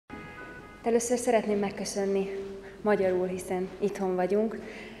Először szeretném megköszönni magyarul, hiszen itthon vagyunk.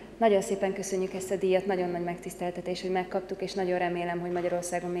 Nagyon szépen köszönjük ezt a díjat, nagyon nagy megtiszteltetés, hogy megkaptuk, és nagyon remélem, hogy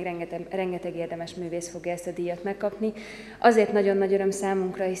Magyarországon még rengeteg érdemes művész fogja ezt a díjat megkapni. Azért nagyon nagy öröm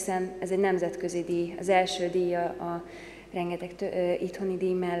számunkra, hiszen ez egy nemzetközi díj, az első díj a rengeteg itthoni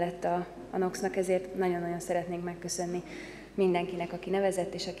díj mellett a NOX-nak, ezért nagyon-nagyon szeretnénk megköszönni mindenkinek, aki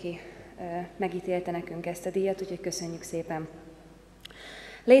nevezett, és aki megítélte nekünk ezt a díjat, úgyhogy köszönjük szépen.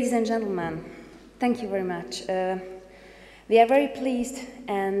 Ladies and gentlemen, thank you very much. We are very pleased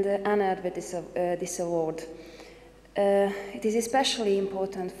and honored with this award. It is especially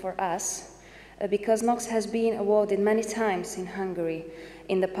important for us because NOX has been awarded many times in Hungary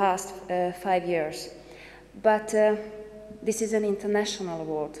in the past 5 years. But this is an international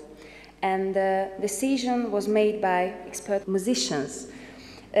award, and the decision was made by expert musicians.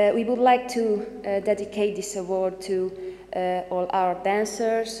 We would like to dedicate this award to all our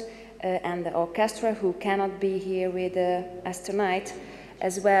dancers and the orchestra who cannot be here with us tonight,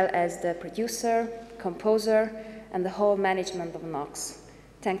 as well as the producer, composer, and the whole management of NOX.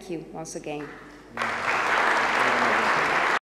 Thank you once again.